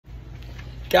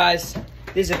Guys,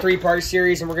 this is a 3-part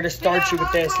series, and we're going to start you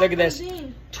with this. Look at this.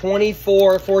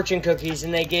 24 fortune cookies,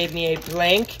 and they gave me a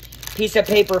blank piece of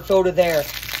paper filled with air.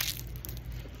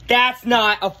 That's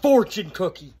not a fortune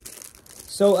cookie.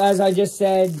 So, as I just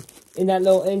said in that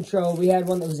little intro, we had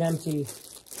one that was empty.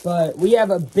 But we have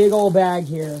a big old bag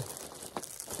here.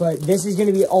 But this is going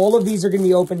to be, all of these are going to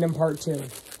be opened in part 2.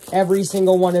 Every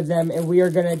single one of them, and we are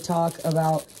going to talk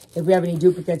about if we have any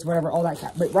duplicates, whatever, all that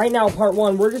crap. But right now, part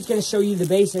 1, we're just going to show you the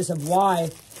basis of why,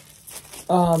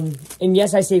 and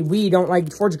yes, I say we don't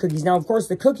like fortune cookies. Now, of course,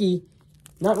 the cookie,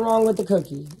 nothing wrong with the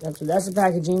cookie. That's the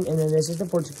packaging, and then this is the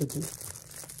fortune cookie.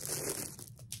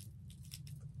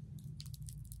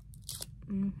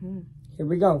 Here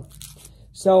we go.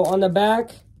 So, on the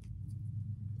back,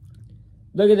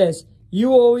 look at this. You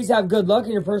will always have good luck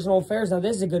in your personal affairs. Now,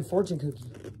 this is a good fortune cookie.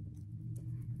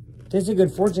 This is a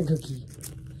good fortune cookie.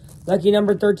 Lucky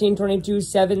number 13, 22,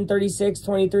 7, 36,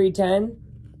 23, 10.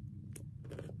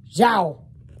 Zhao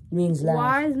means laugh.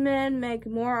 Wise men make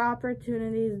more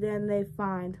opportunities than they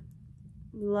find.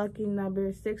 Lucky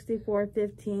number 64,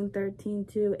 15, 13,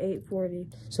 2, 8, 40.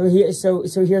 So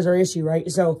here's our issue, right?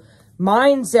 So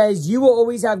mine says you will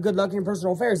always have good luck in your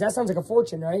personal affairs. That sounds like a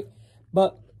fortune, right?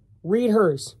 But read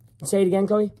hers. Say it again,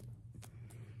 Chloe.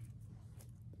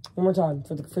 One more time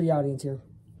for the audience here.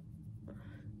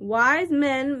 Wise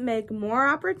men make more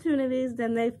opportunities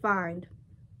than they find.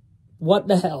 What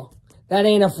the hell? That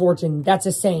ain't a fortune. That's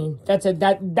a saying. That's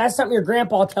something your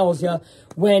grandpa tells you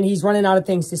when he's running out of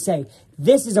things to say.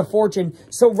 This is a fortune.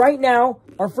 So right now,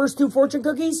 our first 2 fortune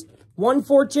cookies, 1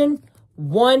 fortune,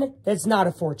 1 that's not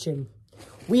a fortune.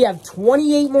 We have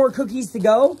 28 more cookies to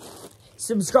go.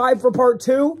 Subscribe for part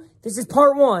 2. This is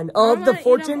part 1 of the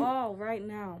fortune. Eat them all right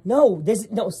now. No,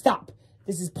 stop.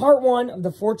 This is part 1 of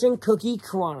the Fortune Cookie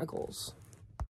Chronicles.